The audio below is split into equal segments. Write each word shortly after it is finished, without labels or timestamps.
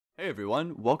Hey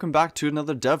everyone, welcome back to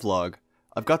another devlog.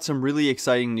 I've got some really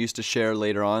exciting news to share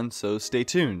later on, so stay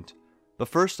tuned. But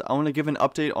first, I want to give an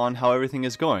update on how everything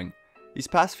is going. These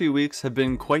past few weeks have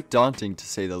been quite daunting to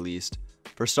say the least.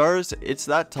 For starters, it's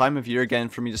that time of year again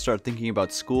for me to start thinking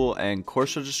about school and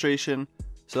course registration,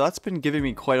 so that's been giving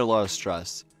me quite a lot of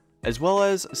stress. As well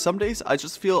as, some days I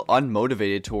just feel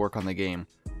unmotivated to work on the game,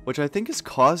 which I think has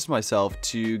caused myself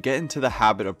to get into the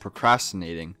habit of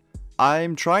procrastinating.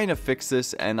 I'm trying to fix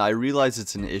this and I realize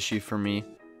it's an issue for me.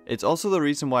 It's also the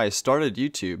reason why I started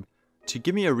YouTube, to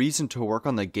give me a reason to work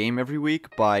on the game every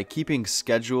week by keeping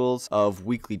schedules of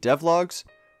weekly devlogs.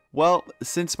 Well,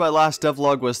 since my last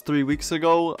devlog was 3 weeks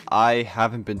ago, I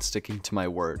haven't been sticking to my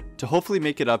word. To hopefully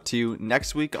make it up to you,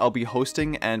 next week I'll be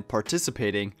hosting and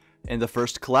participating in the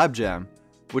first Collab Jam,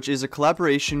 which is a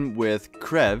collaboration with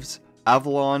Krevs,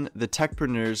 Avalon, the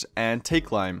Techpreneurs, and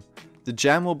Takelime. The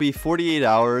jam will be 48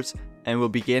 hours and will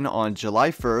begin on July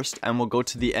 1st and will go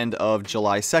to the end of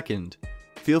July 2nd.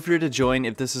 Feel free to join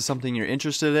if this is something you're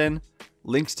interested in.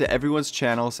 Links to everyone's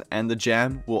channels and the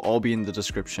jam will all be in the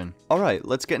description. Alright,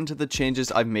 let's get into the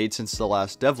changes I've made since the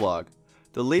last devlog.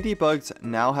 The ladybugs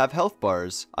now have health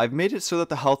bars. I've made it so that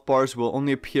the health bars will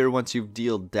only appear once you've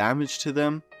dealt damage to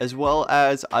them, as well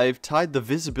as I've tied the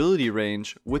visibility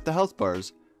range with the health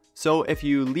bars. So if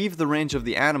you leave the range of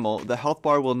the animal, the health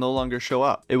bar will no longer show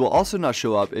up. It will also not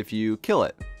show up if you kill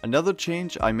it. Another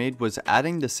change I made was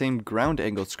adding the same ground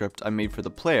angle script I made for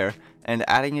the player and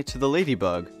adding it to the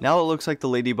ladybug. Now it looks like the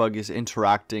ladybug is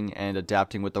interacting and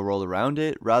adapting with the world around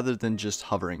it rather than just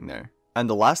hovering there. And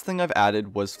the last thing I've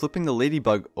added was flipping the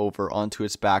ladybug over onto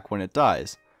its back when it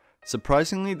dies.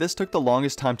 Surprisingly, this took the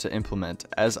longest time to implement,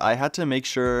 as I had to make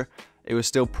sure it was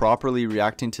still properly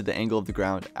reacting to the angle of the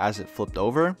ground as it flipped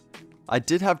over. I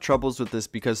did have troubles with this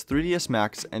because 3ds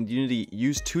Max and Unity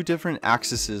use two different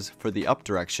axes for the up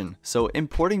direction, so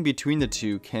importing between the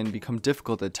two can become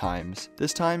difficult at times.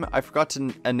 This time I forgot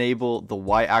to enable the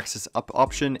y-axis up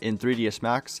option in 3ds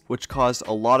Max, which caused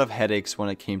a lot of headaches when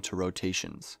it came to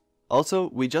rotations. Also,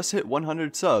 we just hit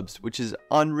 100 subs, which is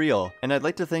unreal, and I'd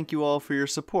like to thank you all for your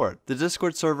support. The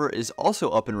Discord server is also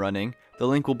up and running, the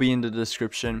link will be in the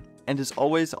description, and as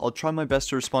always, I'll try my best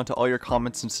to respond to all your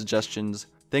comments and suggestions.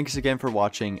 Thanks again for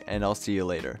watching, and I'll see you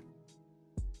later.